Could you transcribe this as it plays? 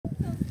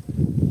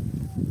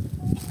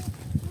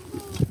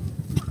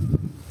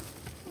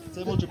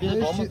ما چه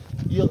بیه قام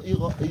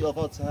ای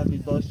آقا حقی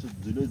داشت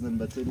جلوی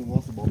زنبته رو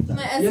واسه بام در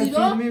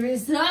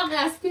سراغ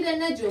از پیل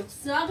نجفت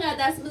سراغ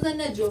دست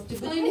بزن نجفت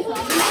بگوی نیخوام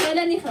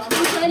بیشایل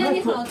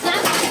نیخوام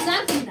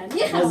زن بینم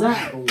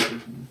نیخوام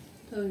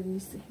طوری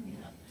نیسته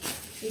میرم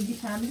ایدی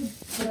فهمیدی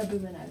برا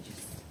ببین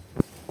نرجس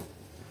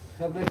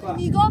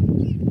میگم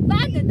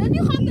بنده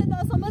نمیخوام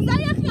دناسم از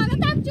زن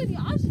خیانتم چنی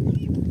آش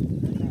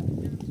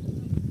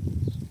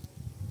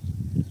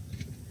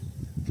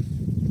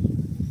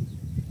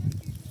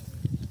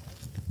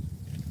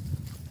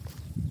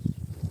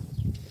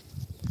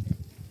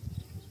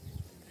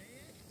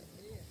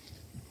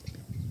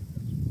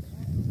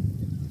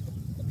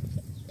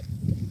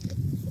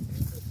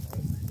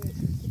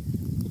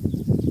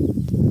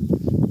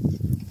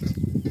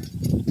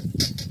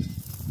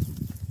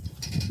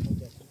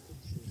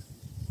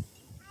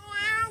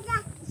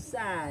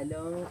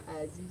سلام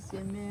عزیز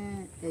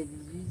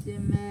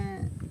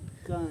من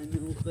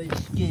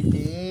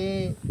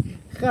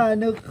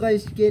خانم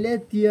خوشگله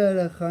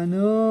تیاره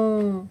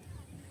خانم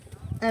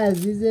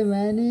عزیز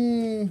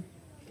منی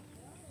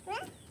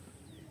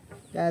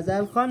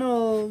غزل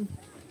خانم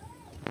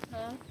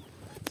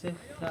چه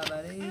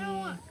خبره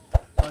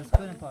باز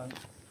کنه پارم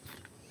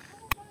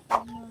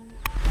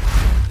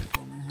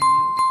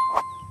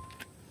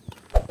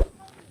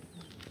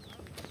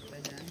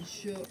بدن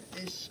شو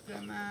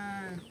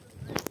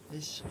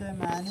عشق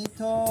منی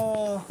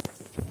تو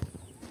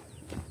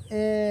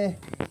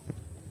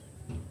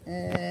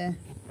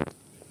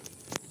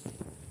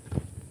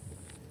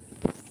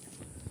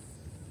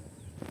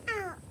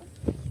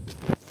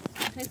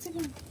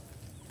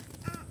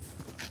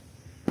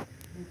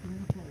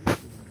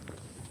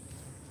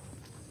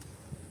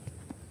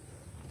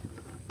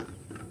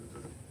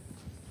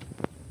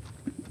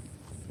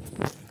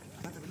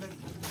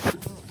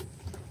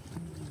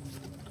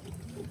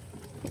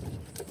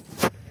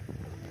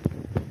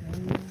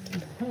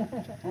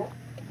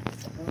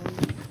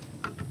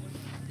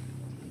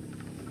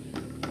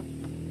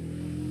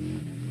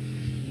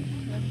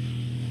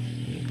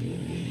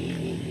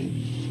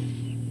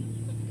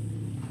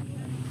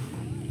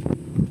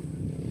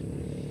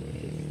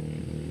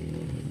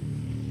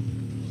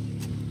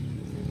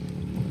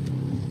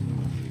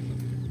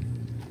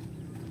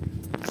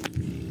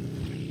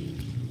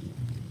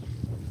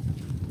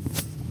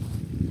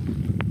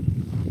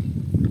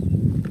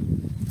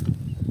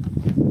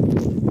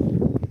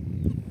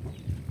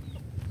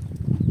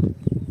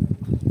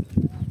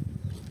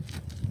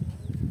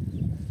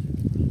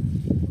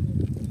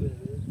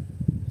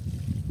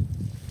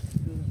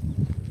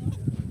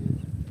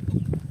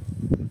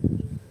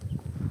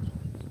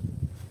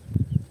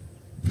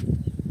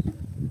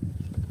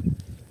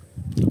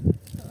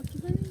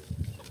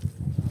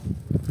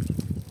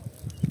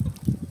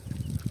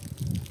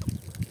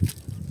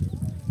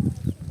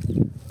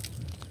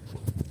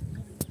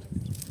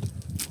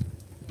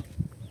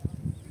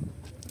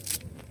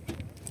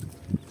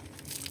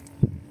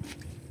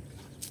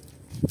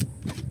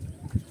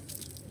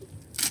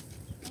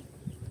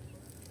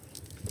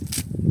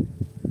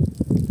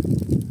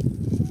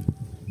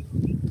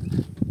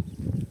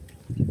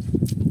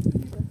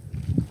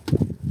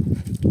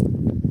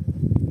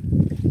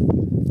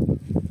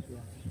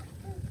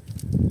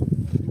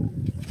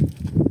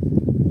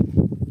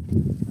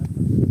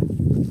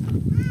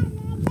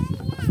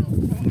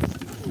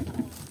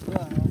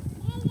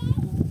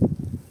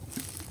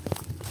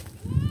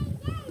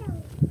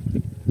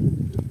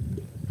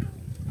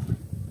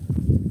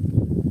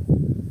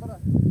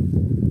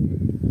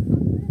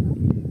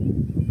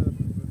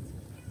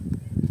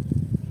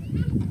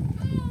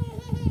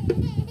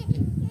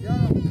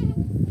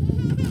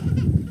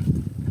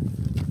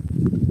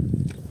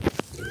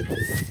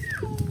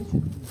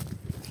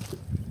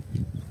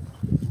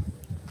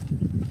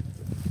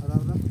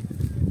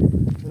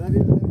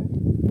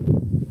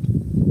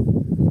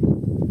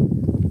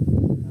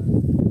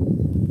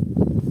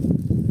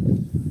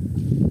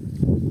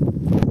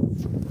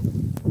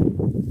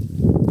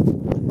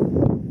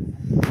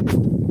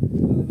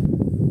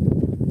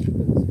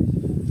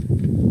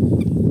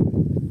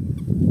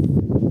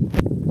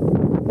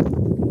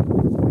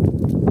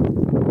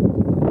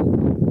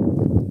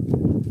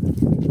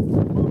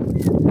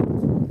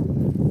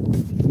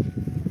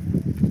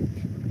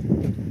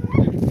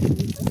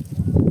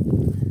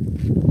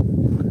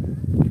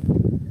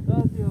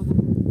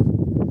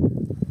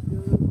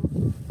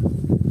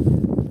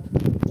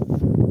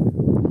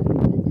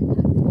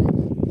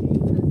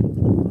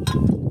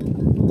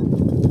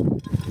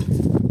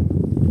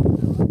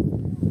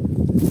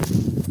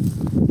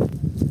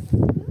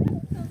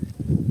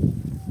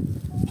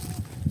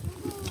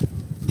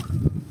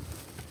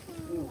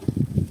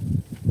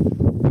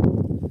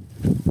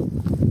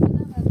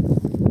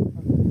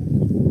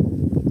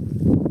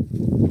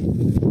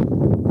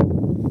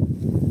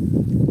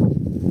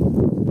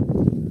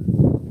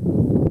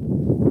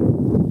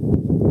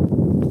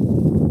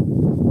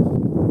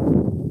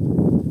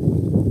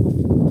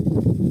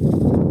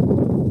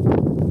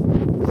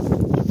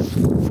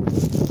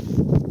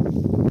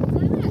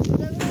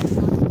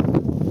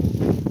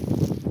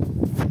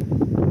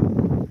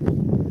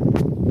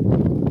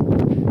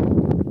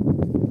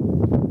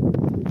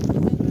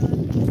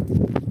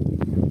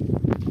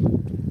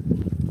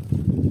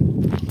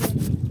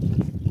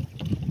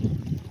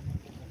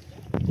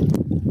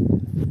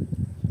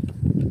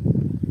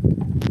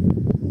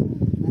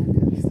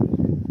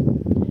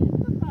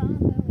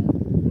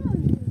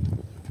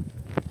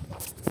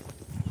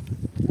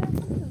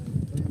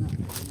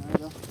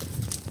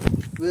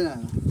بله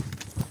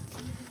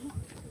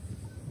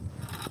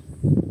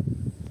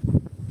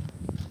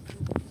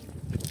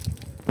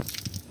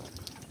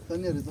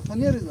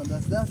خانیه ریزان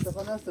دست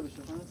خانه هست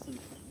بشه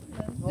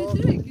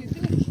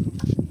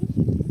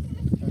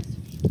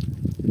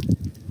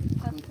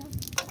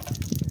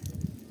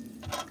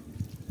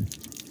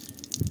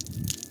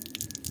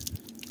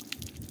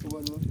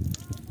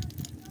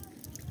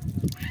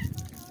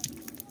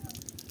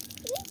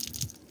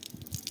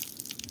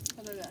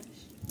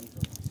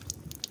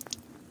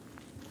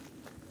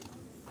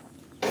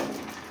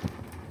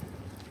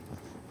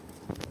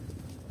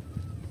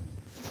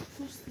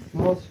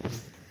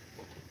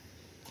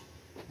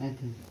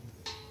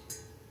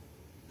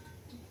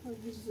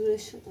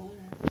زورش داره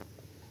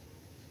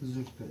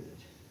زود پیدا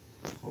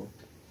خب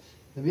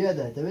بیا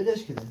ده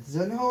بدش کده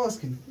زنی حواس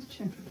کنی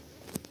چه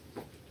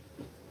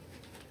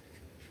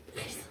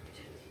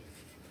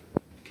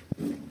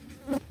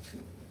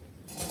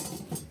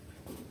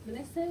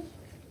بنسته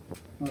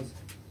باز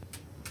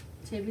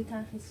چه بی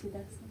تنخیصی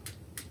دستم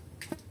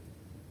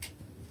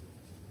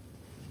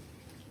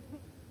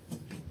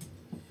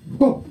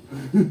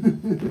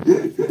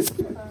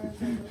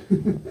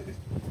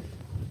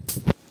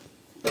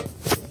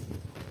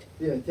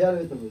بیا تیار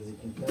بیتا بازی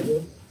کن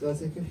تیار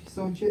زاسه که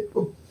خیستان چه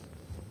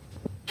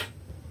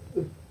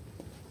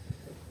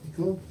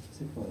بیکو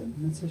سفاره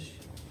نسش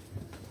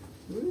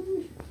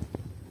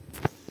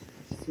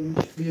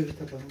بیا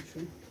بیتا کنم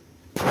شون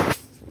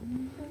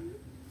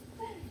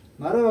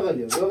مرا بغل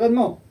یا بغل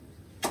ما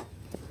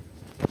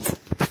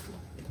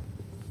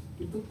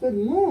بغل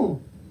ما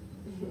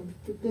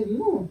بغل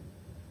ما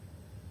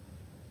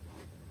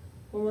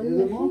مامان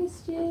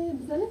نخیست چه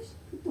بزنش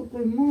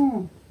بغل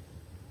ما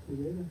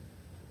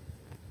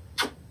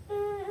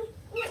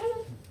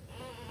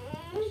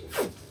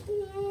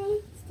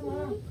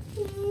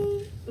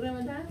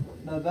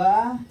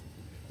بابا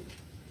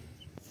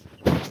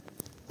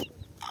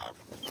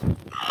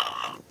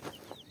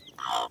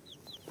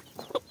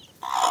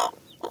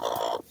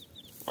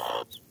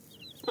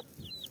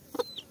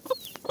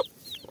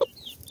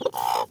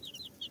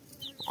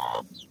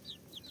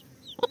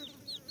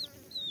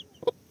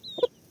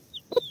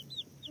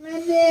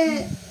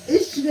منه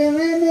عشق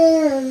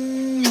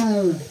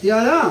منه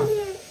دیارا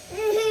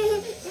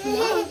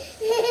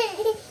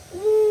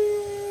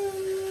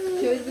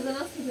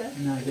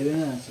نه که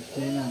بینه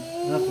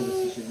نه خوبه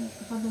سیشه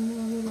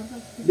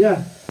بیا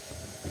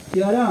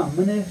دیارا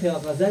منه خیال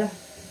غزله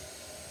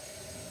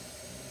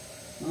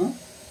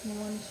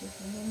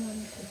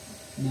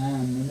نه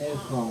منه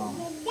خواه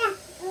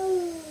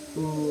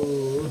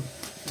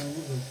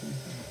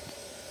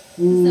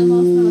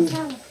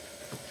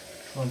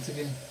خالصه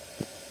که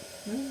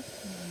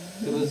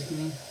تو بازی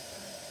کنی؟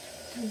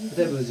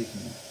 بده بازی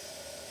کنی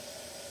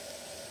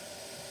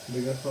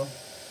بگه خواه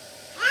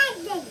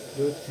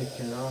دو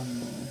تکرار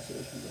نمیشه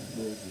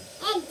بازی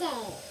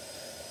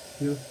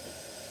بیا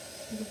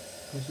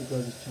کاشو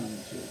گازی چند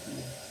میشه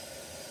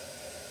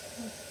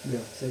بیا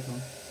سه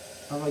کن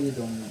آقا یه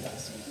دامنه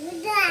دست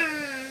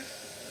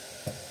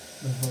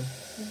بخواه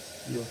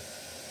بیا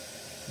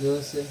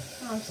درسته؟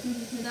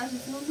 میتونی درش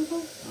اسمان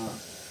بکن؟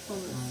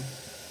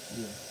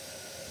 بیا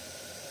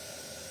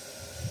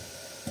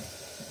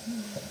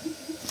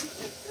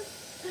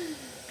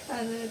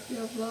حضرت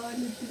یا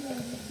بالی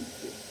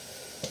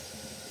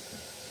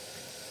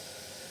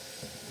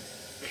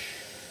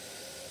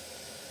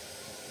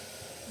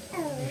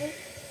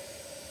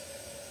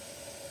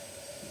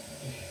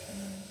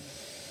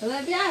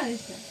حالا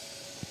بیارشم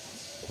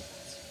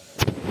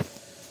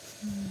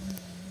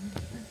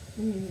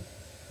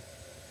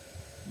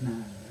نه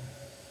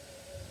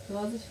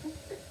توازش کن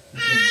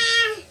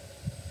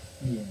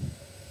میگه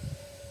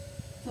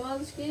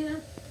توازش کنی نه؟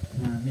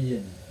 نه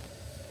میگه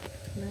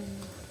نه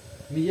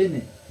میگه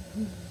نه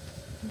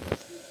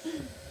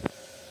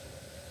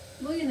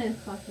بگی نه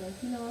خاطر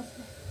کی نواز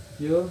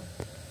کن یو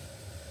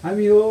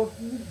همیو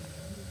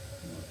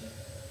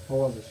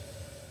حوازش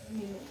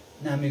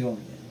نه میگو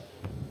میگه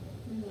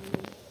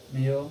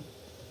میو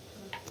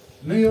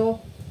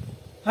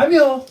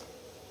همیو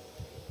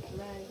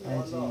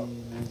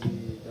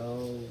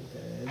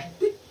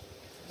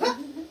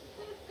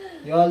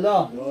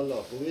یالا یالا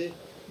خوبی؟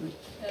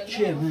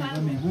 چیه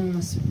من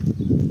مثل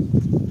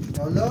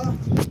یالا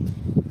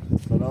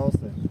سلام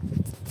حسین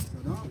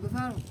سلام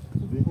بفرم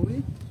خوبی؟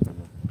 خوبی؟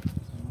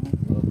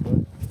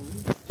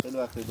 خیلی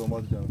وقتی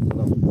دوماد جان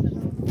سلام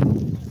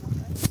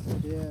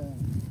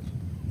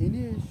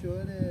اینی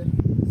شعر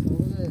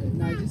سابق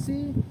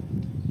نرگسی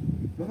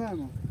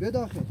بفرما بیا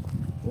داخل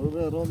برو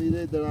به رو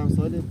میره درم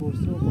سالی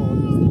پرسی و خواهد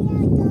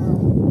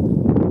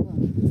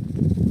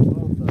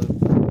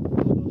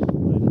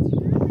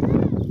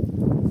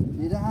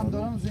میره هم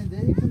دارم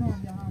زندگی کنم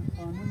یا هم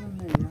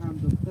خانومه یا هم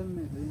دخترمه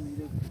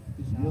میره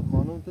یا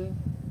خانم ته؟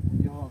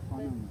 یا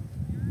خانومه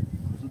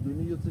خصوص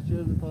دونی یا چه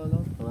چرده تا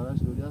الان؟ خبرش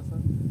دوری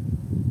هستن؟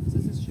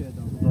 سیسیز چیه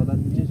دام؟ دالت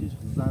میکشیش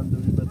زن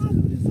دوری بچه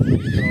دوری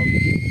زندگی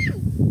جوابی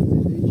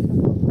زندگی چی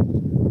نکنم؟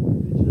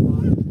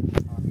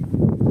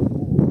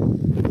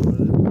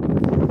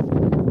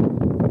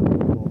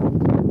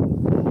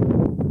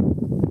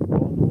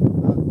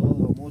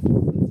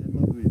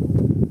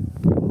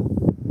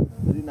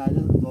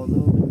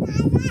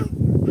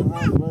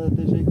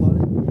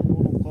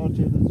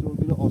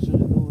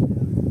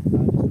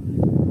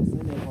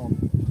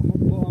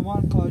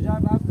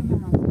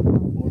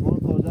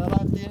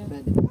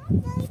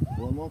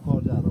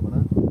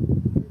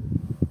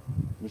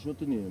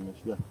 تو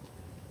نیمش بیا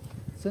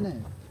سنه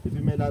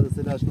ببین میلاد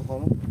سلاش که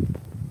خانم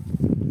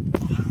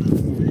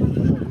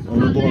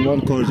اون با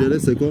عنوان کارجره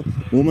سکو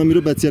من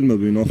میرو بچل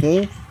مبینم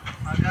خب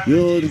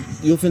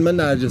یو فیلم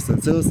نرجس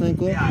سه حسین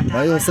کو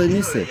آیا حسین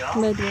نیست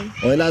بدون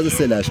آیا لحظه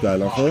سلاش که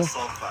الان خب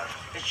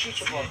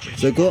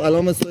سکو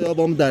الان مثل یا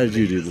بام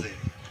درگیری بود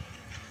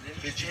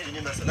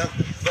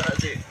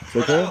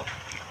سکو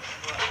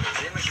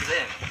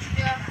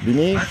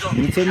بینی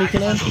چه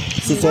میکنن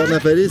سه چهار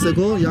نفری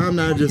سکو یا هم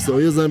نرجس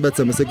یا زن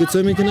بچه سکو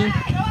چه میکنن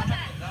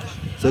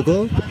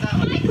سکو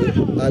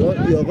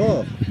الان ای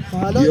آقا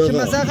حالا که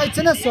مثلا خیلی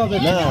چه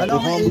ثابت نه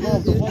بخوام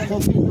بگم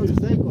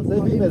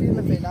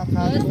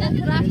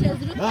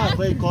نه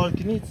خیلی کار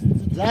کنید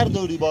زر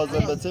دوری بازم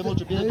بچه ما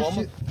چه بیه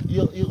بام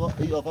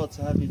ای آقا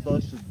چه حقی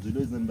داشت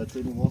جلوی زن بچه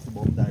اون واسه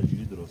بام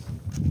درگیری درست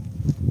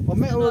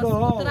همه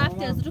اورها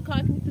رفتی از رو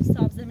کار کنی تو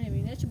سابزه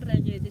میبینه چه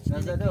برگیده چه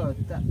نزده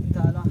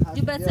تا الان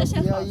جو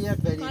بچه یا یه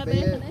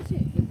غریبه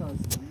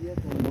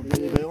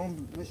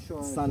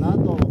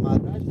سند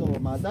دار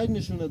مدرج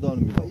نشونه دار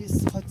میده این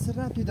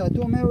خاطر رفتی داد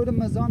تو همه اول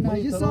مزان نه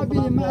یه سابی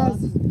من از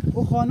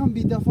او خانم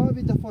بی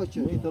دفاع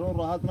چه میترون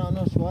راحت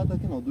من شکایت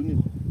کنم دونی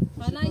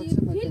حالا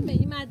این فیلمه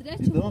این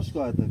مدرسه میترون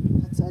شکایت کنم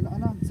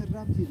الان چه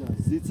رفتی داد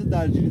سیت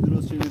درجیری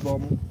درست شدی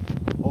بامون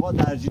آقا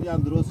درجیری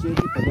هم درست شدی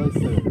خدای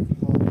سر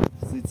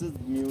سیت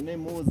میونه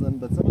مو زن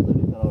بچه ما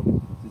داری خراب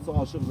سیت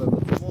عاشق زن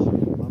بچه مو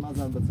من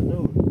زن بچه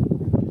نو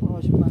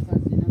عاشق مثلا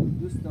زینم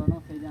دوست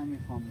دارم خیلی هم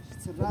میخوامش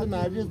خود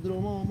نرجس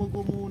دروما ما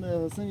گمون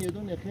حسین یه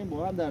دونه خیم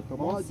با هم در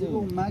تماس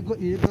مگو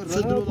ایه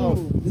چه درو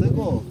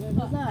سگو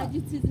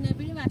اگه چیزی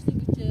نبینی وقتی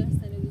که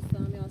حسین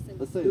دوستام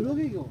یا حسین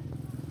دروغی گو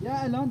یا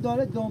الان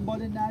داره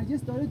دنبال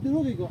نرگس داره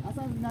دروغی گو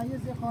اصلا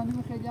نرگس یه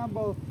خانم خیلی هم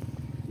با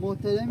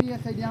محترمیه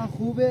خیلی هم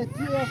خوبه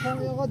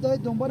توی آقا داره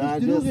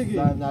دنبالش دروغی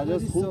گو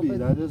نرجس خوبی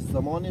نرجس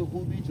زمان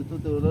خوبی چطور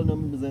دوران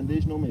نمی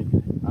زندگیش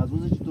نمیبینی از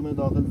روزی که تو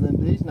داخل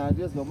زندگیش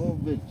نرجس با ما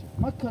ولچ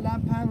ما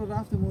کلا پن رو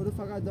رفت مورد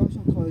فقط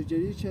داشتم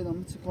کارگری چه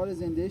دارم چه کار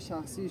زندگی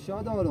شخصی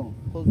شاد دارم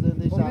خود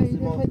زندگی شخصی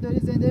ما خیلی داری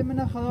زندگی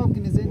من خراب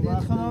کنی زندگی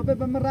خرابه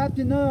به من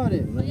ربطی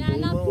نداره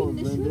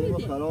زندگی ما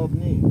خراب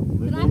نی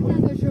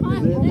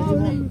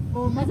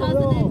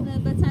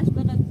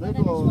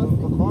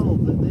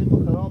خانم زندگی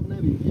ما خراب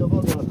نبی بیا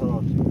با داره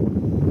خراب شد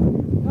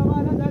کما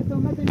الان در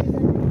تومت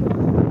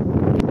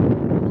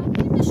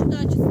نشون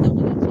داد چیزی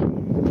داخل چه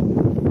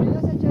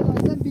میلاد چه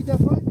لازم بی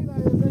دفاعی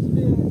ازش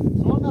به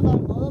سال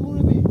نفر آدم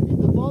رو بی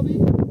اتفاق بی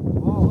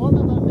سال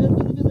نفر مرد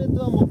رو بی رد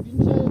ما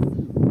فیلم چه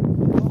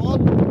اتفاق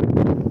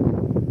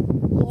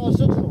تو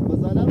عاشق شو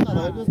بزنم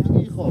قرار بس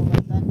بگی خواب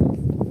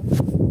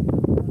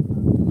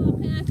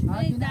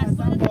واقعا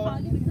دستان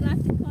خالی به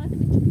رفتی کار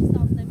کنی چون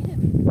حساب زمینه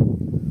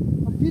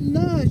فیل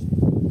ناش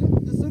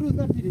دو سه روز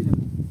نپیریدم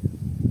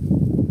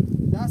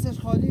دستش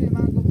خالی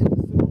من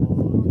گفتم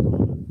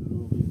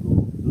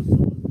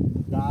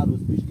در روز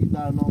پیش این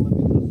برنامه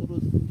بید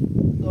روز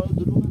داره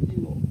دروغ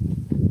دیگه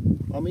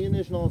اما این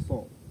نشناسم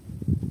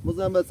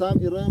مزن بسم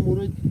ایران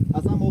مورد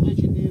اصلا موقع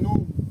چی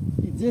دینم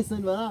ایجه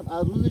سن برم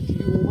از روز چی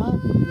اومد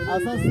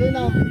اصلا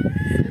سلام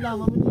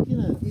همون دیگه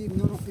نه این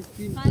نورو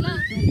فیلم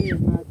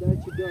مادر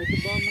چی داره که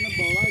با من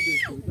باور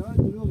داشت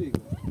داره دروغی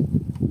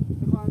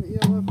میخوام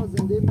این آقا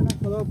زندگی من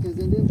خراب کنه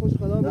زندگی خوش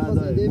خراب کنه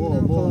زندگی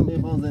من خراب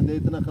میخوام زندگی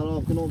تن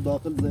خراب کنم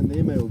داخل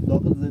زندگی میو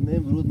داخل زندگی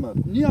ورود من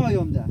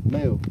نیایم ده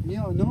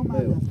میو نو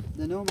من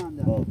ده نو من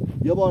ده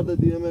یه بار ده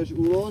دیمش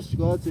او رو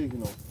شکایت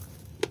چکنم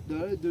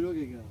داره دروغی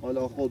میگه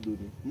حالا خود دونی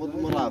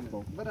ما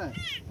رفتم برای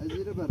از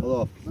زیر برای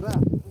خدا برای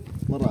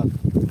ما رفتم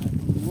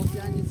ما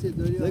یعنی چه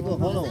داری سگو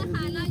خانم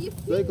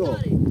سگو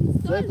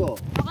سگو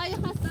آقای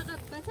خواست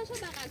بچه‌شو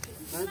بغل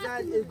کن نزد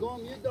اگام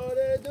یه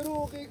داره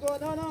دروغی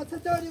گو نه چه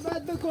داری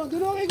بد بکن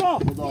دروغی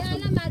گو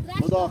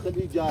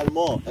مداخلی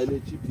گرما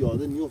چی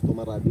پیاده نیفت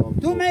من رویام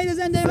تو میل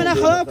زنده من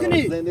خراب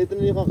کنی زنده تو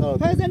نمیخوام خراب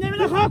کنی زنده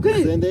من خراب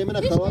کنی زنده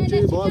من خراب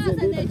چی باز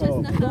زنده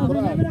خراب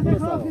زنده من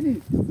خراب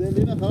کنی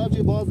زنده من خراب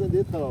چی باز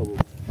زنده خراب بود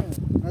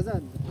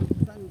نزد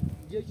مثلا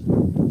یک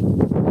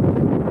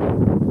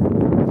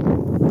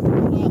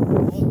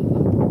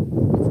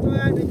تو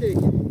یاد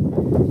بگی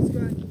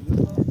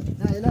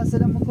نه الا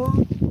سلام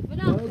کن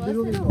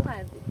دروغی گو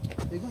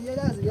بگو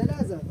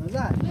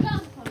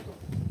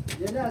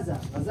یه لحظه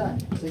غزل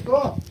سکو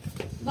با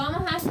ما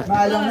حرف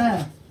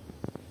معلومه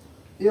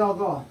ای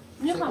آقا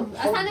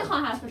اصلا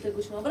نخواه حرفتو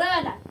گوش کن برو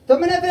بدن تو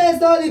من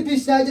فرستادی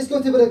پیش نرگس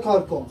گفتی بره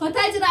کار کن خب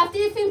تاج رفتی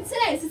فیلم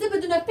چه سیزه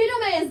بدون پیل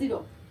و میزیرو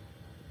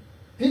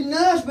پیل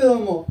ناش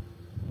برامو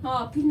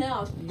ها پیل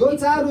ناش گفت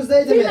چند روز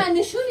دیده پیل من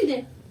نشون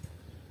میده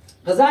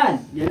غزل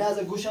یه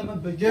لحظه گوشم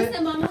من بگه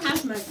با ما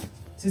حرف مزن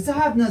سیسه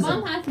حرف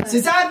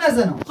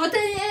نزنم خاطر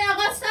این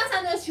آقا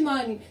چطور از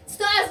شمانی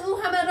چطور از او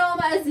همه راه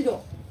و ازیرو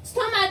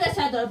چطور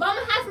مردش داره با ما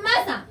حرف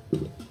مزن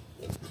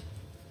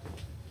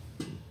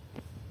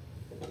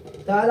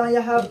تا الان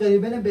یه حرف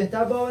قریبه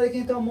بهتر باوره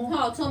کنی تا مو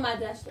ها تو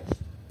مردش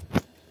داشت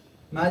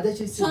مرده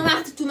چی چون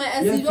وقتی تو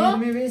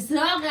ازیرو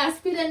سراغ از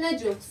پیل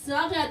نجفت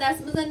سراغ از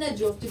دست بزن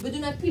نجفتی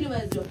بدون پیل و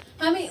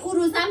همین اون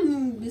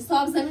روزم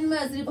ساب زمین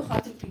مزیری به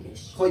خاطر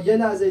پیلش خب یه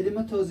لحظه ایدی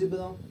من توضیح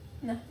بدم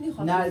نه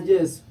میخوام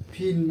نرگس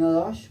پیل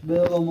نداشت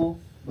به ما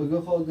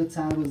بگو خب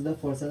چند روز ده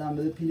فرصت هم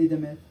بده پیلی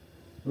دمت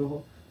بگو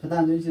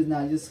خودم دونی چیز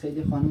نرگس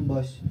خیلی خانم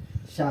باش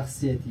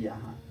شخصیتی هم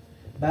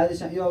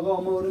بعدش یا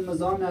آقا ما رو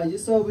مزام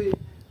نرگس آبی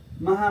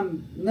من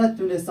هم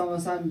نتونستم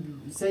مثلا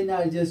سی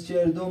نرگس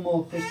چردم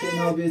و خشک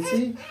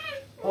نابیتی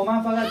و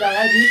من فقط در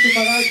حد که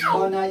فقط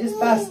با نرگس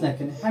بس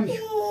نکنه همین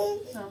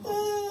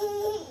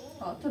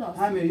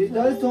همین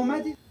داره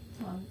تومدی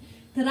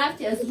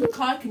رفتی از رو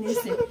کار که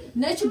نیستی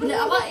نه چه بله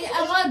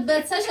آقا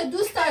بچه‌ش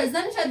دوست داره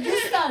زنش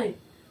دوست داره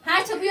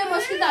هر چه بیا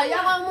مشکل داره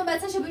آقا ما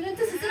بچه‌ش ببینیم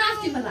تو سیزن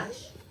رفتی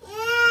بلش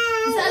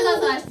مثلا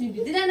از رفتی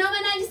دیده نام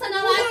نرگس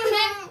ناراحت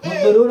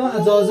کنه ضرورا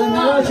اجازه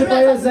نداره که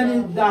باید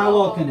زنی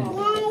دعوا کنه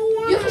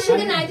یه خشم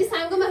نرگس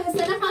هم گفت من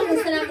حسن خانم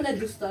حسن من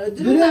دوست داره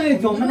دروغ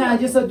میگم من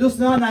نرگس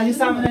دوست ندارم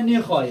نرگس هم من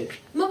نمیخواد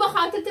ما با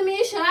خاطر تو می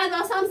شاید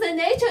واسم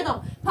زندگی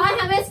چدم پای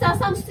همه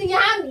استاسم سینه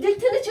هم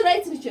دلتنه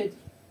چرایت میشد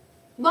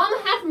با هم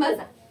حرف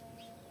مزن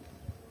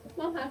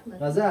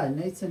غزل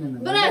نیتونه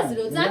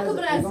برازیلو زنکو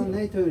برازیل اگم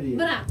نیتوریه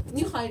برا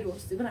میخوای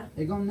روستی برا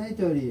اگم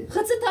نیتوریه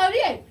خود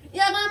ستاریه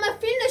یا آقا ما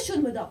فیلم نشون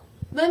میده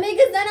و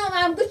میگه زنم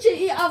هم گفت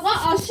ای آقا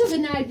عاشق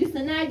نرگس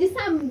نرگس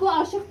هم گو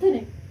عاشق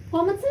تنه خب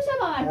مثل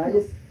شما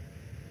نرگس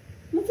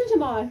مثل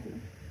شما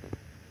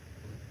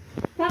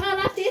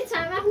فقط رفتی یه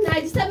چند وقت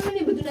نرگس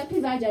ببینی بدون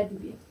پی برگردی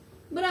بیه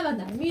برا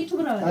بدن می تو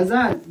برا بدن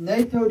غزل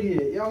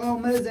نیتوریه یا آقا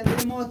عمر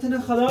زندگی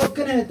ماتن خراب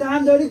کنه تا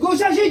هم داری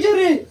گوشش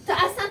جوری تا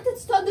اصلا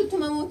تو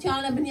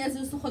مموتیانه بنی از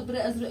روز خود بره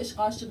از رو عشق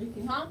عاشقی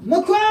کنی ها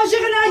ما کو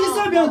عاشق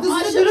نرگس بیان تو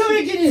دروغ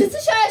میگی چه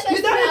شایش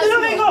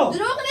میدونی دروغ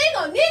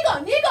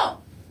میگو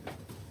نگو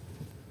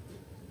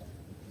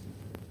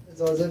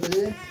اجازه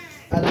بده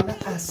الان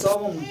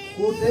اعصابم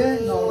خورده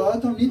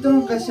ناراحتم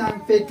میتونم قشنگ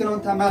فکر کنم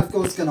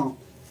تمرکز کنم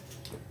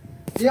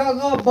یا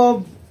آقا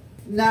با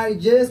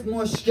نرگس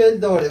مشکل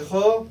داره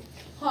خب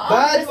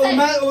بعد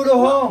اومد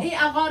اروها این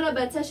آقا رو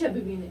بچه‌ش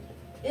ببینه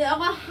این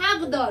آقا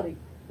حق داره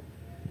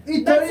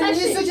اینطوری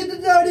نیست که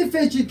تو داری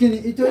فکر کنی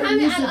اینطوری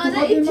نیست تو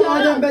خود این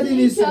آدم بدی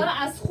نیست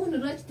از خون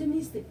رشت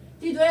نیست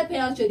تی دوره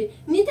پیان شدی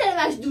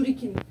نیتره وش دوری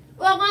کنی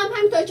و آقا هم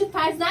همینطور که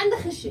فرزند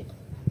خشه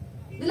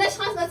دلش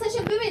خواست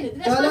بچه‌ش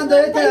ببینه الان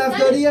داره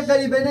طرفداری یه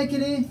غریبه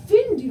نکنی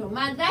فیلم دیرم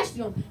من رشت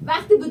دیرم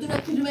وقتی بدون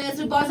فیلم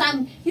از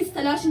بازم هیچ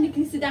تلاش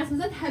نکنی دست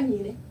میزد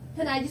همینه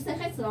تا نرگس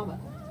خیلی سلام بکن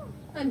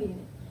همینه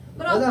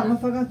برادر من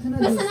فقط تنه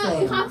دوست دارم مثلا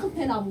این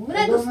خاطر تنامو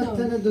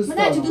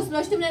من دوست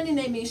داشتم من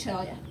نمیشه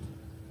آیا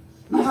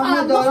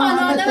همه دارم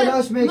همه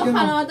تلاش میکنم ما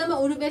خانواده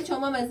او رو به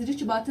شما مزیری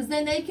که با تو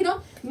زندگی کنم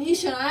می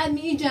شرایط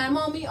می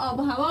جرما می آب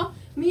و هوا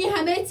می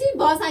همه چی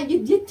بازن یه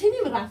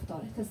تنی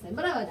رفتاره تسلیم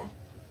برادر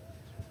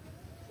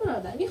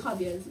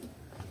میخوابی از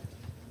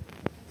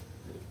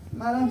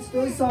منم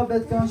توی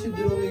ثابت کنم شد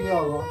دروغی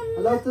آقا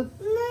حالا تو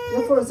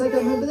یه فرصت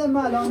من بده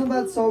من الان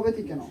باید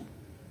ثابتی کنم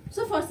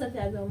چه فرصتی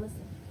از اون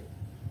مثل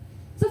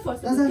چه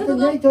فرصتی نظر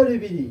تو نیطوری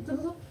بیدی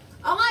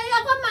آقا ای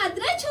آقا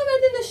مدرک چه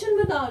بده نشون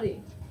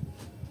بداری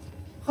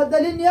خود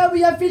دلیل نیابو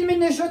یه فیلمی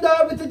نشون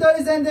دار به تو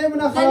داری زنده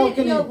مونه خراب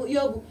کنی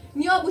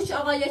نیابوش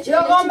آقا یه چی یا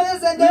آقا من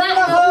زنده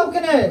مونه خراب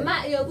کنه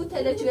من یابو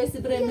تله چی بسی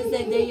برای من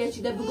زنده یه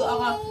چی ده بگو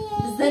آقا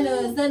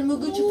زن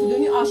مگو چه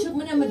فلونی عاشق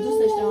منه من دوست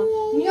داشتم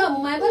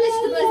نیابو من بله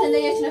چی برای زنده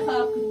یه چی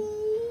خراب کنی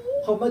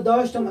خب من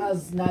داشتم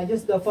از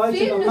نرگس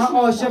دفاعی کنم من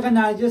عاشق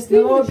نرگس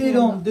نما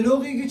بیرم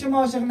دروغی که چه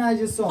عاشق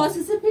نرگس هم خواستی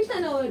سپیل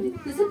تناوردی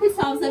سپیل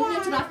سامزمینه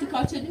چه رفتی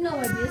کار چدی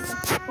ناوردی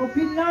خب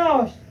پیل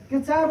ناشت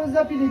که چند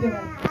روزه پیلیده من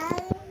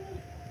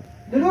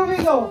دروغ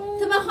میگو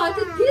تو من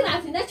خاطر پیر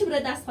رفتی نه چه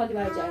برای دست خالی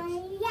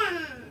برگردی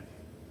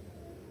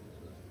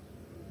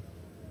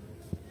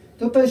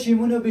تو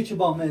پشیمونو بی که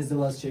با من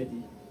ازدواج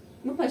شدی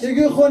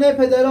دیگه خونه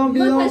پدرام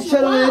بیام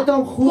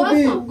شرایطم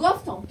خوبی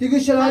گفتم دیگه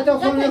شرایط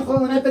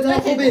خونه پدرام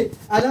خوبی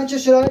الان چه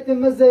شرایط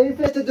من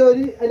ضعیفه تو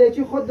داری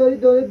الکی خود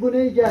داری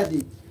بونه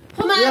گردی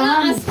خب من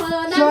الان از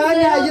خانوادم شاید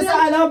نرگس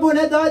الان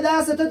بونه دای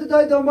دست تو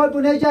دای دنبال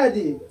بونه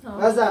کردی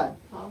غزل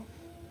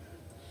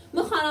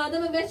من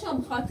خانوادم بچم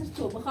بخاطر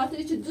تو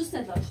بخاطر چه دوست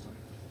داشتم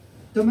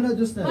تو منو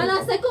دوست نداری من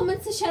اصلا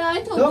کمت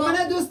شرایط تو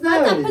منو دوست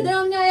نداری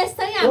پدرم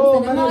نیایستری تو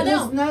منو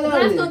دوست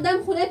نداری رفتم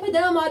دم خونه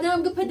پدرم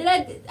مادرم گفت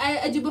پدرت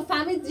عجیب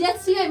فهمید زیاد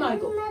سیای ما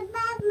گفت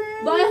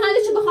با این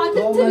حالش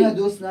بخاطر تو منو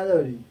دوست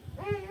نداری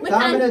تو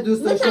منو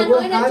دوست داشته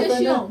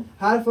بود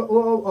حرف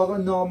او آقا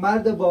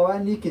نامرد باور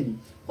نکنی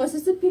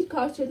خصوص پیل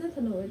کار شده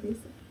تا نوردی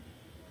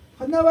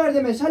خب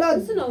نوردمش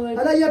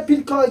حالا یه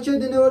پیل کار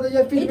شده نورده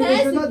یه پیل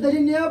بگشونه داری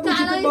نیا بود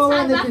تو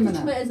باور نکنی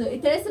منم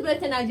ایترس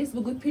برای نرگس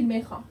بگو پیل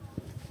میخوام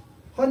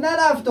خب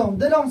نرفتم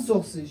دلم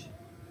سخصیش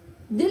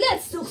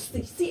دلت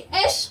سخصیش سی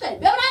عشقه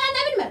بیا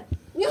برای نبینم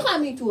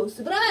میخوام این تو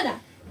هسته برای من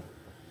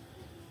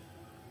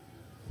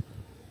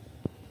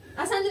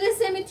اصلا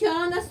دل سیمی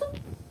تیاران نستم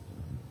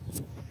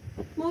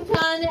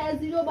ممکنه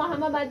از این رو با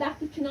همه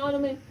بدبختی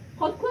کنارمه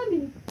خود کنم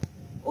بینیم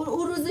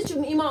اون روزی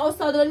چون ایما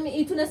استاد داریم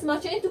ایتونست ما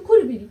چه این تو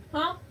کوری بیری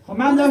ها خب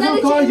من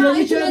داشتم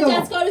کارگری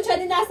چردم جسکارو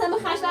چدی دستم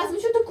خش لازم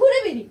میشه تو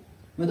کوری بیری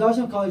من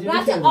داشتم کارگری چردم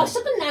رفتی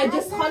عاشق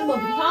نرگس خانم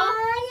بیری ها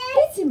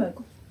هیچی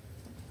مگو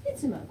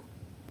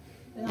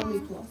به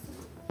نام تو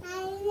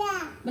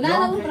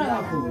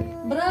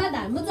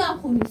برادر مزام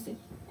خوب نیستی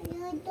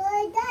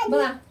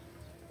برا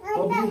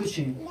آب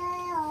بشین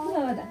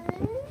برادر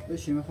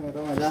بشین میخوام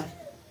برادر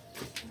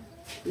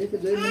یکی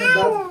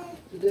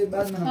دوی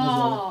بعد من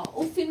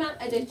اون فیلم هم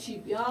ادچی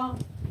بیا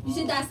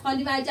میشه دست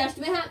خالی برجشت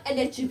هم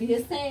ادچی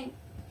بیرسین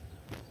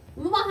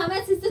ما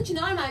همه سیسته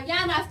چنار من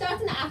یه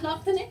رفتارتون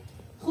اخلاقتونه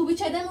خوبی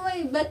چده ما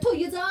به تو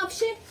یه جواب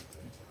شه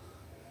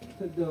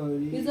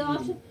یه جواب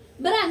شه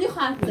برم یه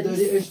خواهد تو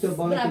داری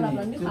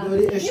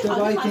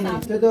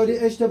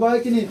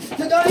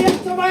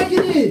اشتباه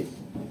کنی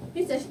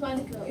هیچ اشتباه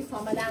نکنم این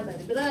فامه در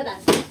بده برادر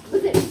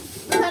بزه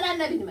برادر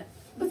نبینیم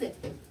بزه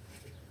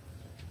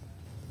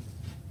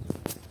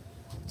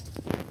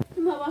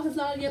ما با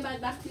هزار یه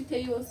بدبختی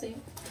طی حسین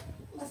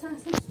مثلا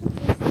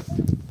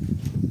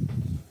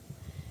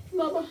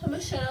ما با همه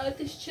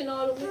شرایطش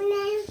چنار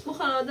ما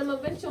خانواده ما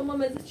بچه ما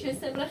مزه چه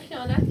سمره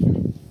خیانت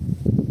کنیم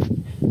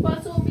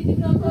باز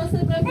امیدیم را باز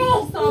سمره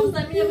بیش صاف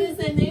زمین همه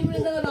زندگی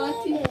مونده و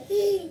راحتی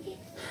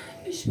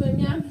پیش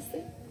برمی هم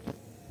هسته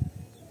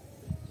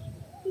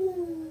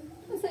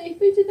مثلا یک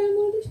بیجه در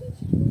موردش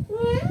نیچه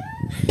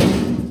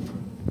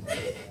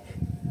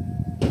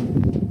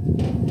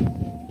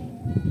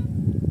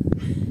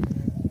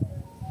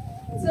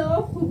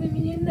جواب خوبی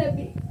میگیم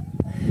نبی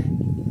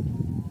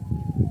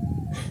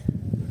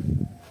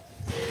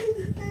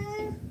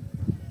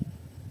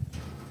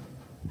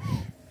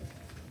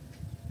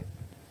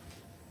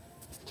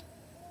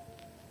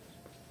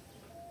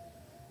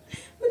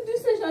من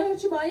دوستش دارم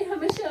چه با این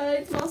همه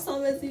شرایط ما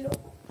سامزی رو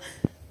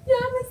یا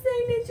همه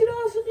سینه چی رو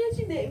عاشق یا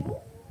چی دیمون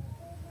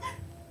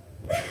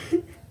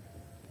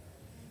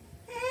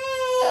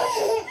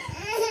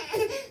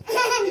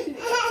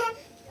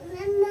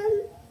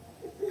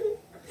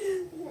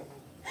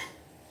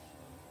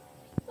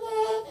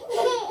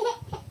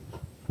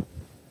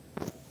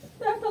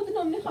در تا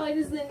تو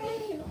میخوایی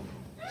زندگی کنم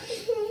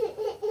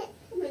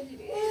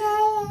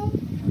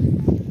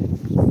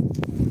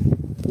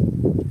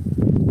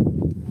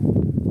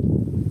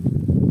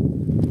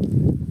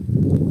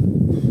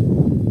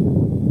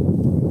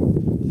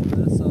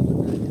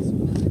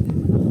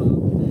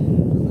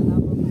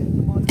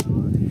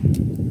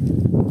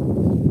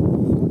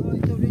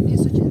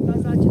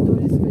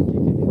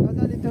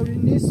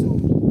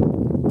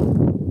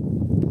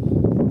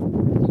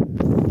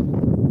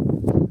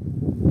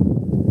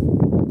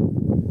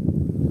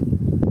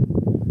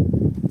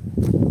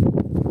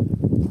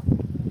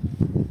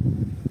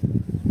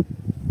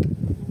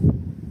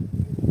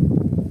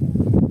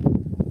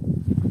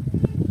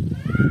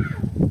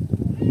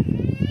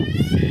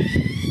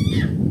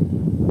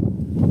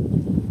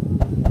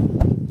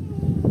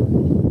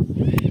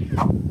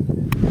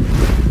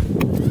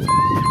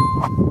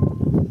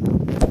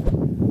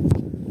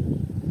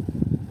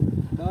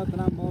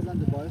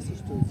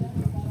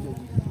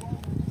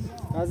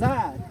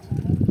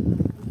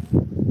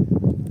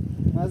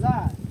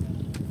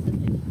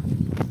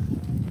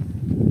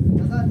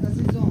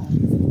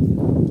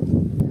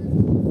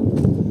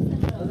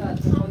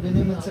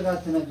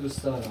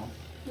دوست دارم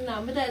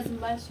نه بده از این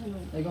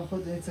برشنو نگاه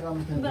خود این چقدر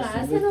میتونم برای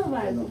اصلا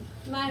بردی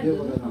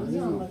مردم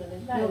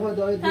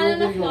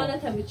تنه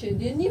خیالت هم بچه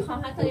دیگه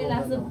نیخوام حتی یه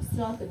لحظه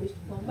بسرات بشت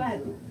کنم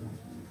بردی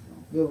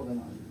بیا بگم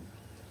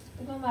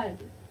بگم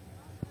بردی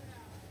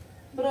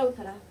برو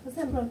طرف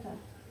حسین برو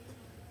طرف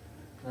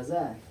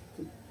غزل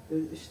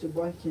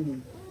اشتباه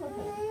کنی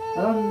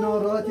الان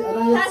ناراحتی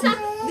الان یه چیز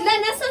دیگه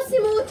نساسی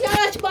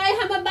موتیارش بای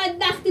همه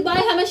بدبختی بای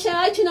همه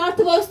شرایط چنار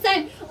تو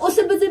باستیم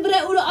اصل بزی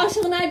بره او رو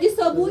عاشق نرگس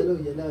بود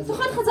تو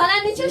خود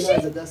خزالن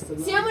نیچشی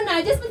سیامون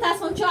نرگس به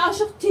تصمیم چه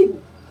عاشق تی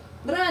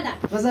برادر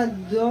غزل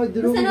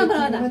درو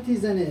میگه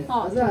زنه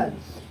غزل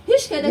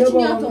هیچ کده چی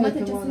نیاد تومت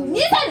چیزی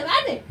نیزنه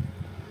برده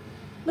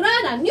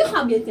برادر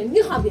نیخوام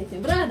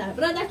بیتیم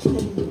برادر چی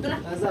نمیدیم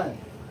غزل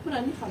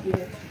برادر نیخوام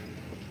بیتیم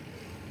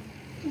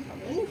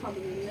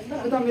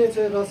بدم یه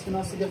چه راست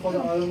کناسی که خود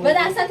آروم به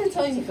دستت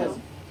توی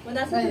میخوام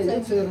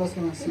نه چه راست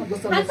کناسی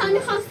حتی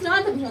میخوام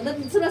استراحت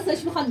بکنم تو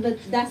راستش میخواد به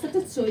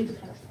دستت توی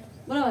بکنم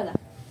برو بده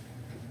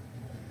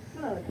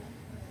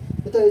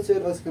بتا یه چه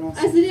راست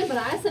کناسی ازیری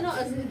برا اصلا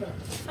ازیری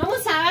برا همون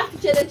سر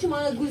وقتی که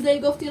ما گوزهی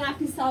گفتی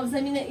رفتی صاف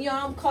زمین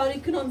ایران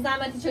کاری کنم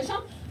زحمتی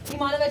چشم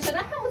ایمانه بچه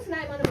رفت همون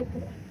سنه ایمانه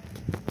بکنم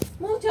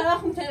ما چرا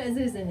وقت میتونیم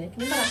ازیری زنده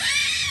کنیم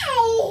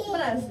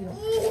برا ازیری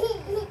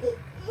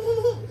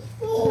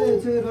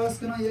توی راست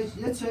کنم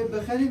یه چای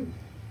بخریم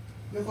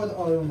میخواد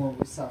آروم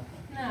آبوی سب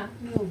نه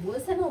میو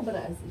سن اون برا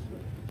ازیری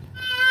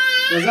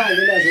غزل یه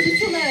لحظه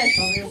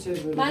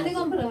من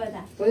نگم برا بده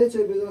تا یه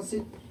چای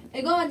بدانسید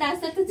اگه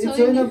دستت این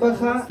چای رو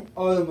بخر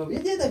آروم آبوی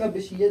یه دقیقه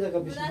بشی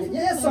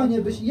یه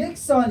ثانیه بشی یک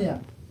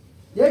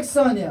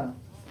ثانیه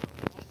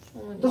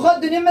تو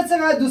خود دنیا مثل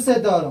قد دوست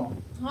دارم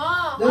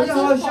داری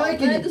هاشای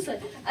کنی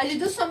اگه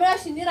دوستم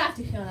راشتی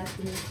رفتی خیانت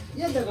کنی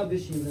یه دقیقه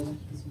بشین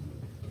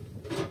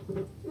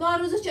ما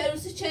روز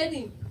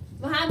چریم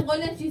و هم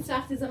قولم که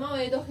سختی زمان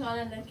و یه دو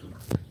خیانت نکنیم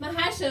من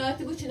هر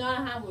شرایطی بود چنان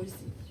هم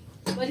ورسیم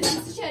ولی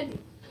روز چریم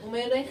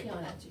اومره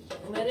خیانت چی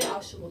اومره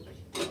عاشق بود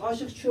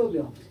عاشق چیو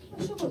بیام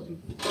عاشق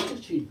بود عاشق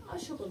چی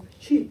عاشق بود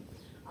چی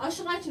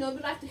عاشقا چنو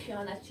رفت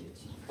خیانت شد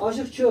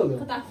عاشق چیه؟ خدا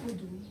خودم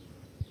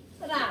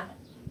را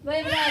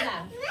وای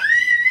برادر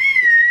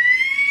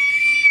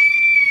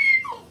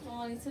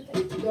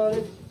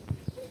داره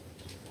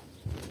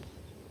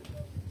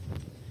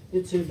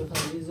یه چیز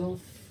بخوام ریزم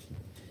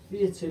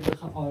یه چیز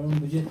بخوام آروم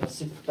بجه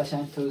تا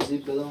قشنگ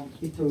توضیح بدم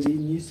این توضیح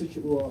نیست که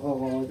او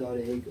آقا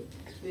داره هیگو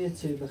یه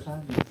چیز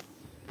بخوام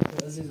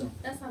عزیزم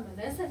دستم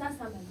بده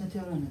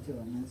نتیارم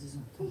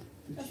عزیزم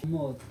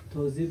ما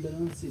توضیح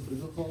بدم سی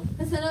بگو خواه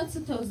مثلا چه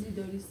توضیح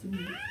داری سی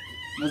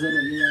نظرم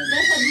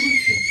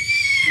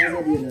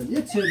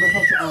یه چیز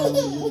بخوام که آروم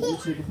بجه یه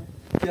چیز بخوام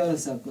پیار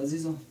سبک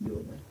عزیزم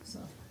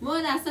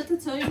ما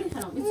دستت چای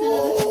میخرم این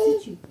چرا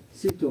چی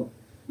سی تو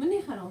من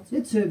نخرم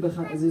یه چیز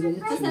بخوام عزیزم یه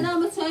چیز مثلا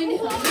ما چای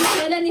نخرم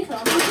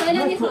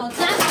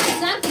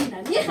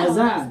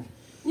زن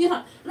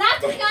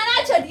رفت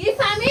خیانت شد یه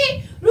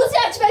فهمی روزی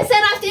هرچی بایسته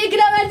رفته یه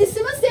گرامر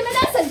دیستیم و سیمه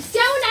دستم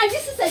سیاه و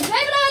نرگیس سنگ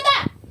بای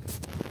براده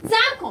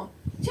زم کن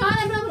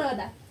چهانم رو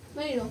براده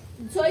من اینو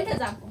چای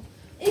تزم کن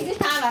ایگه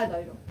تغر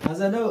دایرو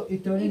غزلو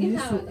ایتوری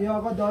نیست یا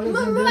آقا داره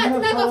زنده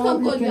من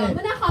نگفتم کن یا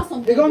من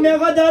نخواستم بگم یا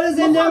آقا داره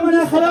زنده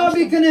من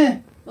خرابی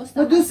کنه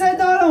من دوست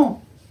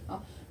دارم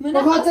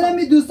بخاطر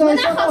می دوست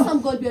داشتم من نخواستم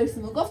گل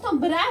بیارسیم گفتم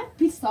برای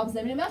پیستاب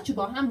زمین من چون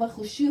با هم با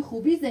خوشی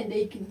خوبی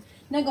زندگی کنیم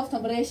نگفتم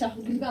برای شهر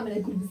گلی با من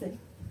گل بزنیم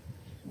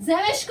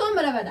زمش کن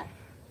برای بده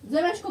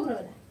زمش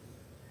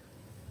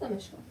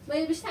کن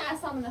باید بیشتر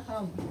اصلا من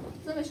نخواهم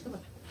زمش کن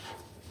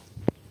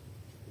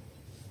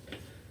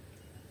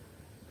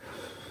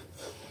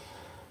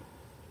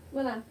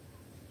بلند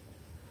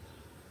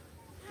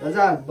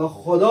غزل با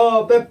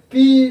خدا به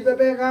پیر به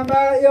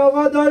پیغمبر ای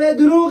آقا داره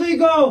دروغی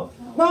گو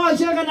ما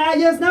عاشق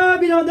نرگس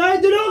نبینم داره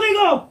دروغی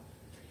گو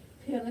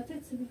خیانتت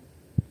چی؟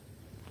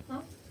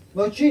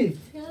 با چی؟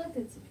 خیانتت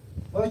چی؟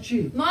 با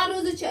چی؟ ما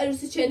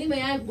روز چنی و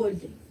یک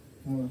بلدیم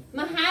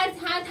من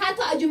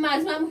حتی اجو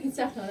مزمم هیچ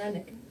اختیاره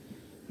نکن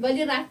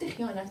ولی رفت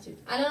خیانت شد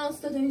الان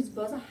استاد هیچ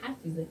بازم حرف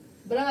میزه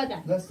برادر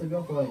دست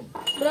بیا پایین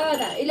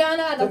برادر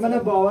ایلانه تو من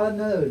باور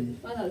نداری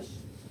منارش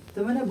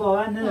تو من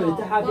باور نداری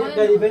تو حقیق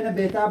قریبین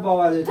بهتر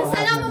باور داری تو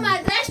سلام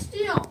مدرش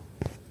دیرم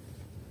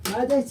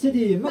مدرش چی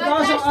دی؟ من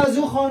داشتم از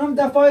اون خانم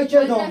دفاعی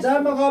کردم در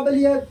مقابل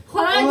یک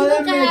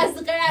آدم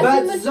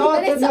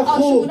بدذات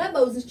نخوب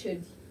بازی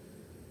چردی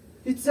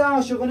هیچ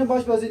عاشقانه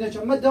باش بازی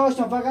نچم من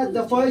داشتم فقط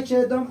دفاعی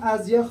کردم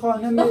از یه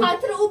خانم به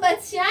خاطر او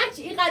بچه‌چ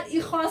اینقدر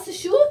ای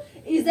خاصشو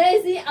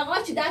ایزی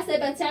آقا چی دست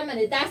بچه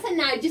منه دست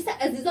نرجس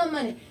عزیزم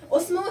منه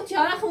اسمو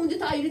تیارا خونده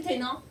تا ایری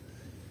تینا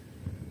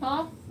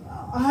ها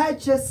هر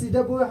چه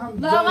سیده بو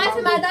هم واقعا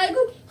مدار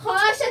گفت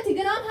خواهشت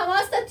دیگرام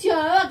حواست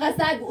تیارا و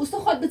غزل بو اوست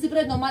خود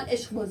بزبره نمال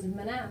عشق بازی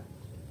منه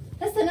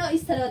هستنا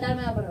ایسترادر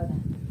من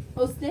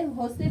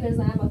برادر هسته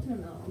بزنه باتون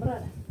من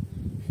برادر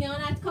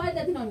خیانت کار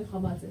دادی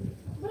نمیخوام بازی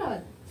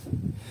برادر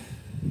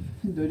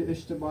داری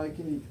اشتباهی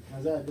کنی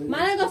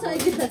من نگفتم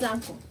ایگی تزم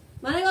کن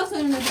من نگفتم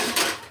اینو نزم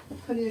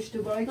خیلی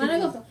اشتباهی کنی من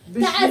نگفتم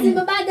تا از این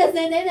به بعد از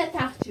زنده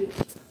نتخت شد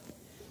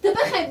تو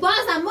بخوای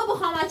بازم ما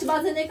بخوام هرچی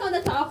باز زندگی کنم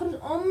تا آخر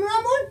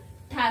عمرمون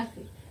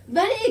تلخی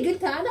ولی ایگی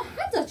تا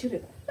حتی چی رو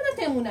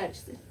بره تیمون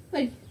نرسه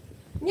ولی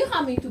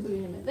میخوام این تو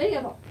ببینیم ولی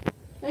با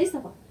ولی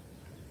صفا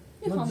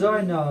من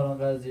جای نهارم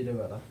قضیه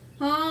برم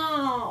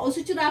ها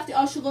اصلا چی رفتی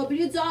عاشقا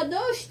بری جا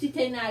داشتی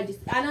تی نرگس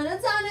الان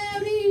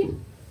زنه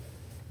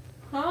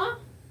ها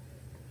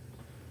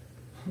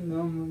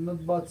من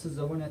باید سه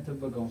زبان تو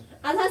بگم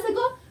از هسته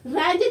گفت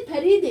رنجت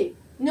پریده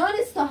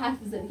نانست تا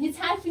حرف بزنی هیچ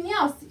حرفی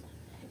نیاستی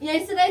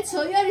یعنی سرای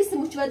چایی ها ریستی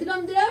موچ و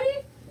دلم دراوری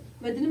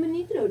و دلم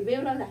نید دراوری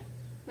بیم را در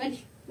ولی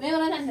بیم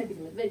را در نبیدیم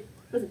ولی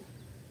بزن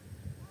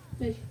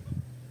ولی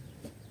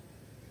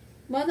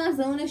بازم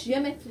زمانش یه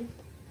متری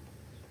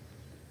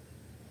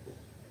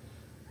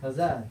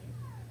غزل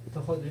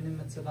تو خود بینیم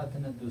من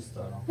چقدر دوست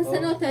دارم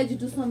حسنا تاجی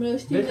دوستم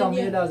روشتی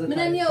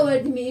منم یه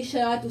آوردیم این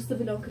شاید دوست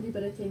فیلم کنی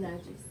برای تی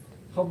نرجس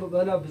خب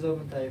بلا بذار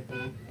من تعریف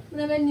کنم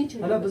منم ولی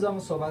نیچه حالا بذار من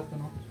صحبت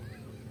کنم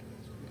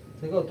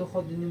نگاه تو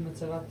خود بینیم من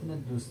چقدر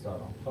دوست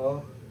دارم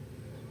خب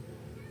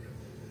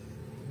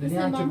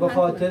دنیا که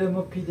بخاطر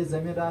ما پید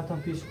زمین رفتم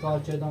پیش کار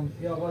کردم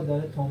یا آقا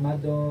داره تهمت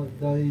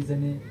داری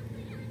زنه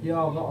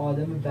یا آقا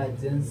آدم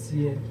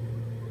بدجنسیه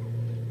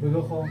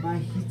بگو خب من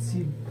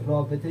هیچی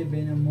رابطه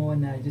بین ما و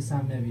نرگس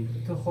هم نبید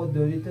تو خود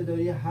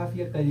داری حرف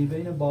یه قریبه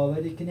این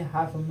باوری کنی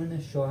حرف من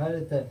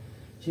شوهرت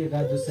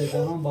چقدر دوست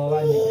دارم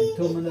باور نکنی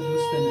تو من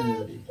دوست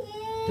نداری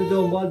تو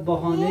دنبال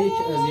بهانه‌ای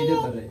که ازیده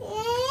بره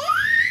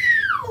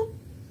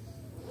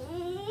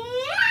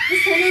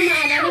سلام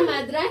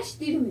الان مدرش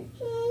دیرمه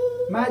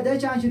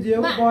مدرش چند دیگه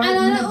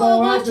الان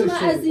آقا شما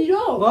از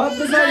ایرو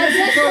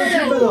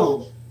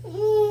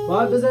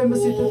باید بذاری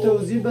مثل تو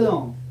توضیح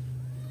بدم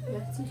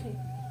وقتی خیلی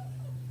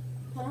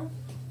ها؟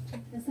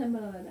 نسیم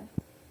براده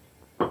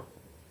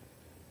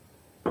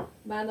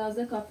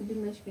بندازه کافی دیر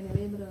مشکنه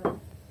بیم براده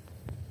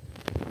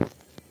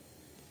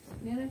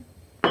میره؟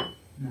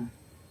 نه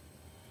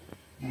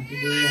من که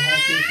دوی هر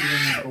کسی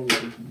رو نقوه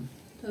بکنم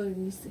طوری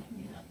نیسته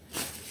میرم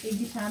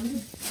ایگی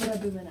تمرین برا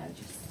دو به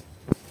نرجس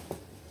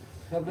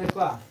خب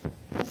بکوه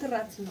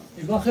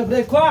راتنا با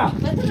خبره کوا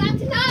بده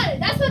راتنا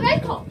دست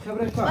بکن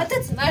خبره کوا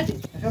بده مردی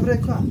خبره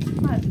کوا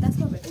مردی دست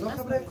بکن با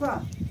خبره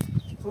کوا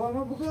تو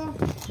ما بگو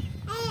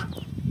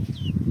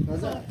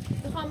نظر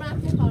میخوام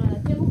رفت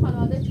خانواده یه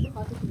خانواده چی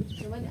بخاطر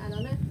میشه ولی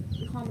الان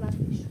میخوام رفت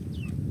میشه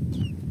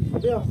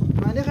بیا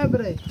معنی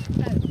خبره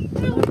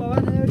من باور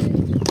نداری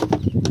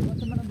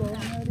من باور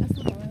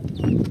نداری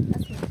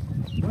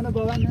من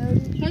باور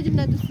نداری حاجی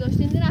من دوست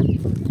داشتین رفتی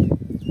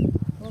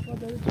آقا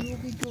داری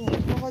دروغی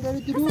گو آقا داری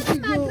دروغی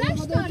گو مدرش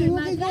داره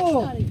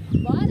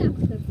باید هم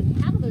کتبتنی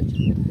حق داری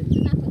چی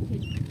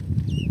کتبتنی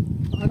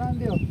الان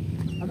بیا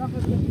الان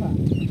خبره کوا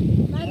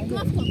من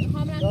گفتم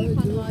میخوام رفتی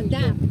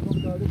خانواده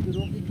داری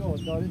دروغی گو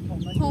داری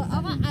تهمت خب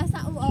آقا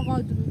اصلا اون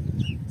آقا درو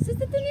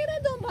سیستتون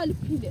نیره دنبال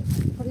پیله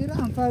خب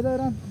ایران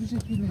فردارم میشه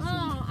کی میشه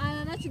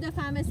الان چی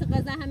دفعه مثل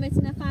قضا همه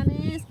چی نفهمه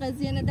است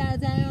قضیه نه در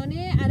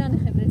جریانه الان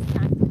خبره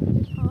سخت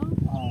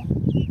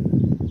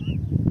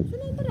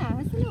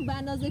اصلا به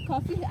اندازه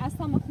کافی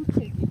اصلا ما خود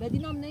چیزی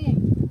بدینم نه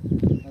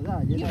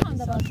میخوام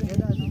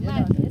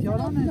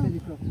یاران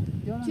نمیدی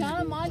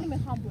جان مالی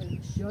میخوام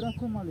بولش یارا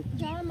کو مالک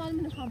جان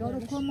مالی میخوام بولش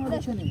یارا کو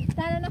مالک نه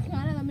در نه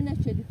خیانت من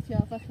نشدید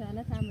سیافه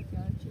خیانت هم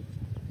خیانت چی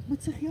ما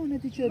چه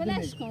خیانتی کردی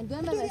بلش کن دو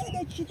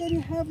بلش چی داری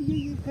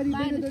هویه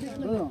قریبه داری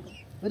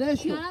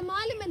بلش جان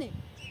مالی منه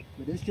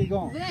بلش که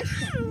گام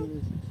بلش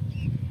کن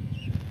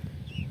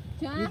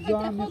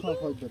جان میخواد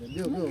خود بره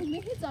بیا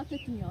نه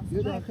ذاتت نیاز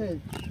بیا داخل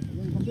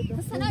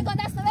سنا گاد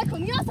است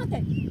بکن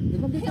نیازته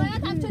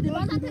خیانت هم شده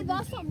بازم ته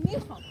واسم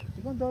میخوام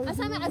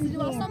اصلا من از این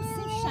واسم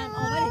سیف شم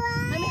آوری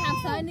همین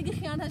همسایه نگه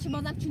خیانتش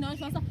بازم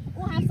چیناش واسم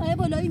اون همسایه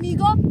بالایی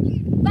میگو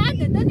بعد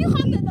ده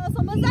نمیخوام ده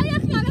واسم بازم یه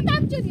خیانت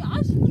هم شدی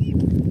آش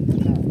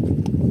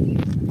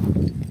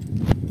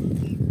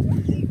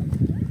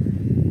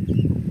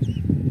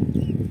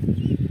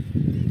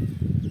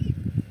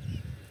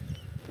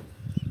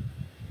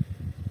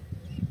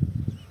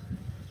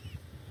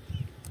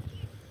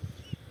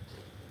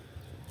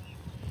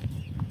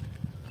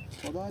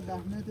خدا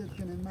رحمتت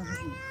کنه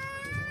مهدی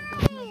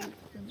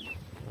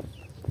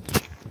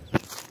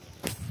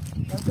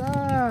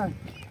خدا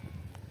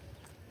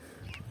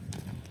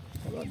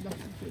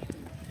رحمتت کنه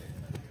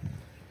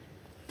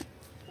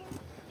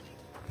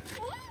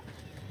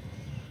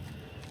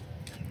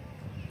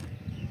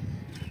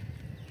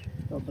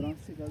تا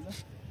برانسی گذا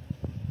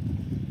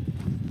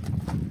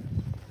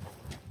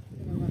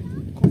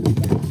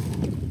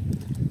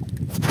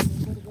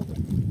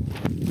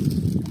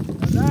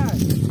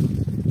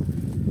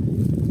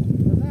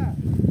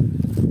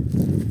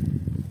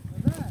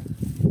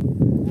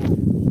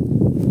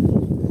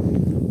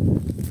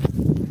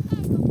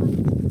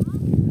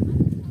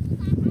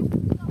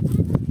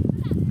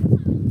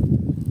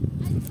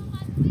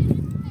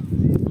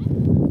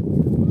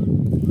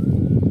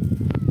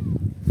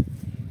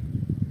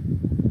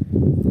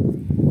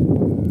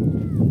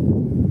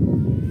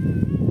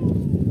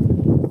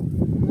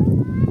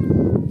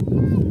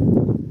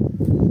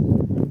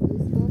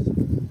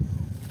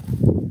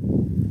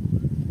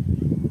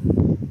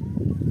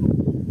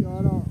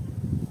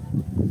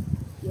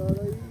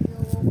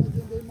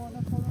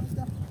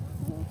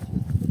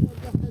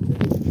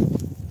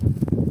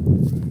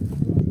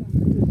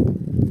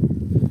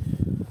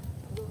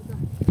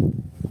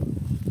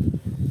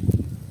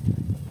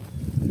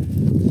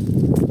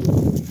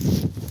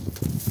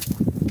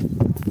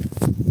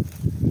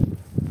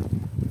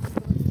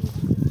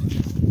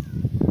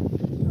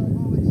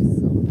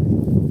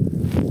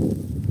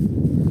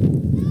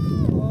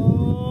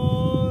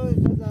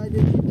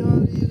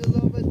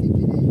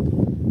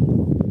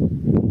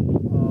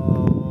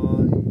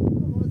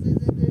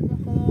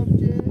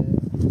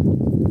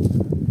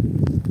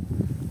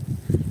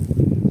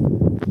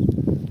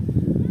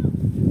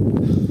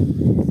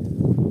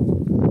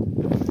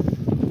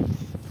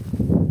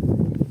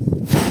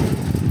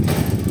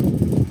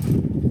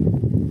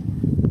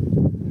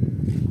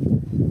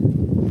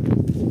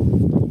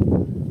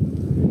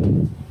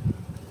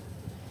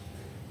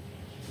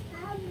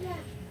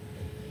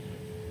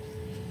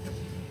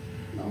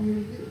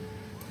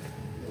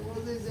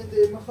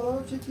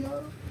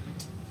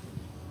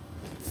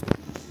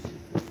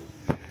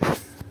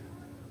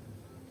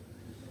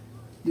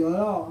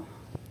یارا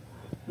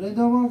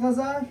ردوان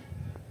غزل